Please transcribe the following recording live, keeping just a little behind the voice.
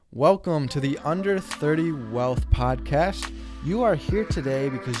Welcome to the Under 30 Wealth Podcast. You are here today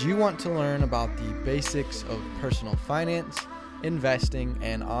because you want to learn about the basics of personal finance, investing,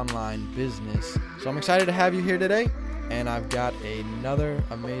 and online business. So I'm excited to have you here today, and I've got another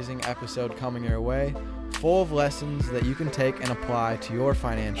amazing episode coming your way, full of lessons that you can take and apply to your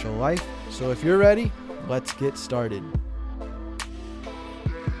financial life. So if you're ready, let's get started.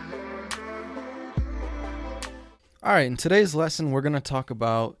 All right, in today's lesson, we're going to talk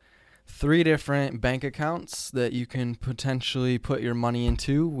about 3 different bank accounts that you can potentially put your money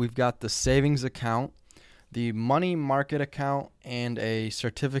into. We've got the savings account, the money market account, and a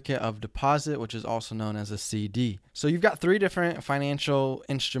certificate of deposit, which is also known as a CD. So you've got 3 different financial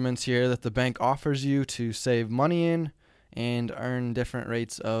instruments here that the bank offers you to save money in and earn different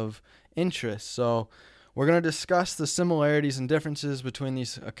rates of interest. So we're going to discuss the similarities and differences between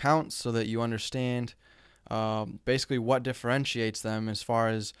these accounts so that you understand basically what differentiates them as far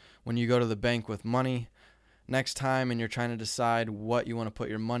as when you go to the bank with money next time and you're trying to decide what you want to put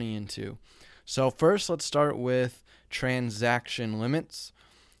your money into. So first, let's start with transaction limits.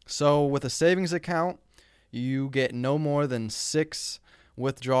 So with a savings account, you get no more than 6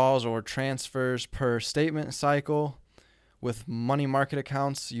 withdrawals or transfers per statement cycle. With money market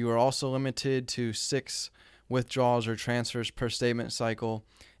accounts, you are also limited to 6 withdrawals or transfers per statement cycle.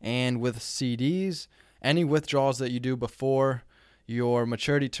 And with CDs, any withdrawals that you do before your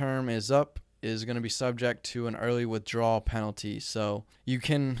maturity term is up is going to be subject to an early withdrawal penalty. So you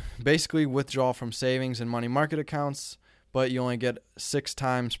can basically withdraw from savings and money market accounts, but you only get 6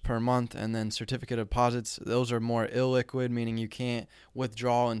 times per month. And then certificate of deposits, those are more illiquid, meaning you can't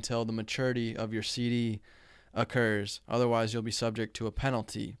withdraw until the maturity of your CD occurs. Otherwise, you'll be subject to a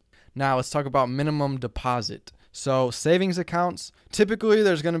penalty. Now let's talk about minimum deposit. So savings accounts, typically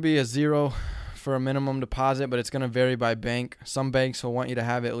there's going to be a 0 for a minimum deposit, but it's going to vary by bank. Some banks will want you to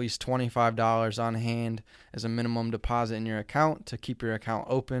have at least $25 on hand as a minimum deposit in your account to keep your account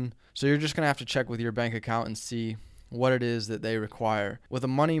open. So you're just going to have to check with your bank account and see what it is that they require. With a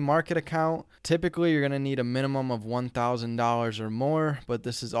money market account, typically you're going to need a minimum of $1,000 or more, but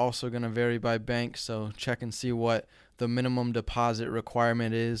this is also going to vary by bank, so check and see what the minimum deposit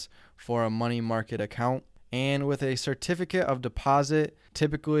requirement is for a money market account. And with a certificate of deposit,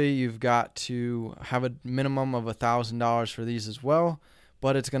 typically you've got to have a minimum of $1,000 for these as well,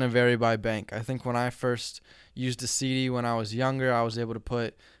 but it's going to vary by bank. I think when I first used a CD when I was younger, I was able to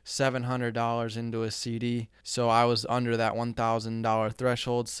put $700 into a CD, so I was under that $1,000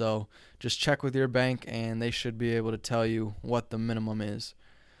 threshold. So just check with your bank and they should be able to tell you what the minimum is.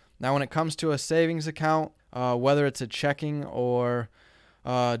 Now when it comes to a savings account, whether it's a checking or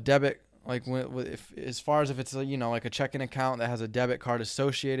debit, like as far as if it's like a checking account that has a debit card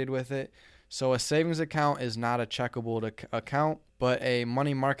associated with it. So a savings account is not a checkable account, but a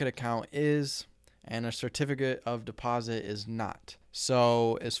money market account is, and a certificate of deposit is not.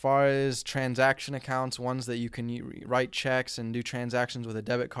 So as far as transaction accounts, ones that you can write checks and do transactions with a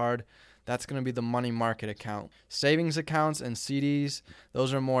debit card, that's going to be the money market account. Savings accounts and CDs,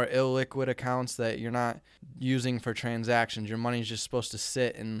 those are more illiquid accounts that you're not using for transactions. Your money is just supposed to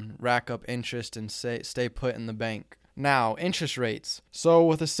sit and rack up interest and stay put in the bank. Now, interest rates. So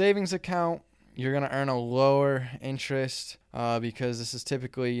with a savings account, you're going to earn a lower interest because this is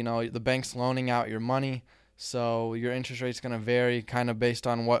typically, the bank's loaning out your money. So your interest rate's going to vary kind of based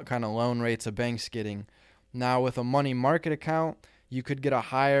on what kind of loan rates a bank's getting. Now with a money market account, you could get a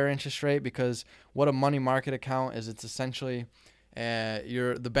higher interest rate because what a money market account is, it's essentially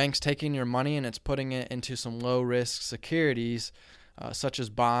the bank's taking your money and it's putting it into some low risk securities such as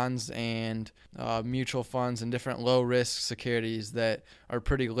bonds and mutual funds and different low risk securities that are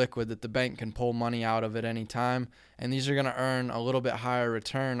pretty liquid that the bank can pull money out of at any time. And these are going to earn a little bit higher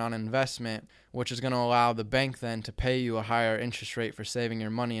return on investment, which is going to allow the bank then to pay you a higher interest rate for saving your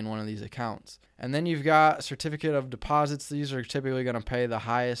money in one of these accounts. And then you've got certificate of deposits. These are typically going to pay the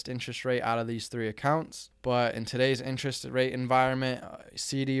highest interest rate out of these 3 accounts. But in today's interest rate environment,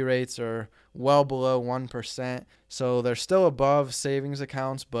 CD rates are well below 1%. So they're still above savings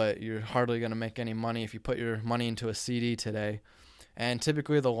accounts, but you're hardly going to make any money if you put your money into a CD today. And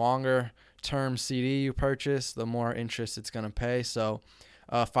typically the longer term CD you purchase, the more interest it's going to pay. So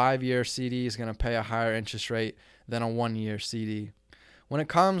a 5-year CD is going to pay a higher interest rate than a 1-year CD. When it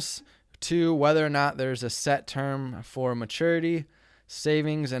comes to whether or not there's a set term for maturity,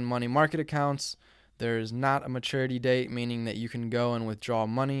 savings and money market accounts, there is not a maturity date, meaning that you can go and withdraw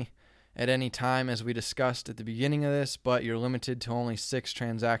money at any time, as we discussed at the beginning of this, but you're limited to only 6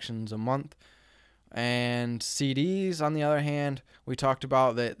 transactions a month. And CDs, on the other hand, we talked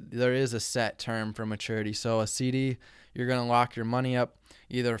about that there is a set term for maturity. So a CD, you're going to lock your money up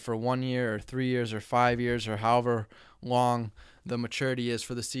either for 1 year or 3 years or 5 years or however long the maturity is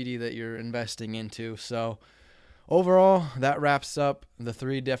for the CD that you're investing into. So overall, that wraps up the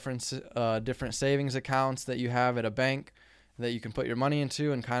three different savings accounts that you have at a bank that you can put your money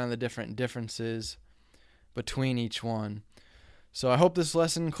into, and kind of the different differences between each one. So I hope this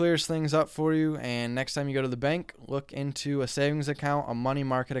lesson clears things up for you, and next time you go to the bank, look into a savings account, a money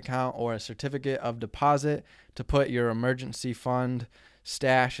market account, or a certificate of deposit to put your emergency fund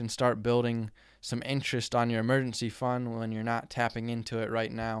stash and start building some interest on your emergency fund when you're not tapping into it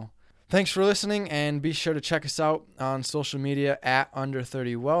right now. Thanks for listening, and be sure to check us out on social media at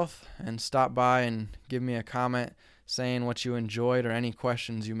Under30Wealth, and stop by and give me a comment saying what you enjoyed or any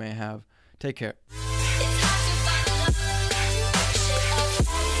questions you may have. Take care.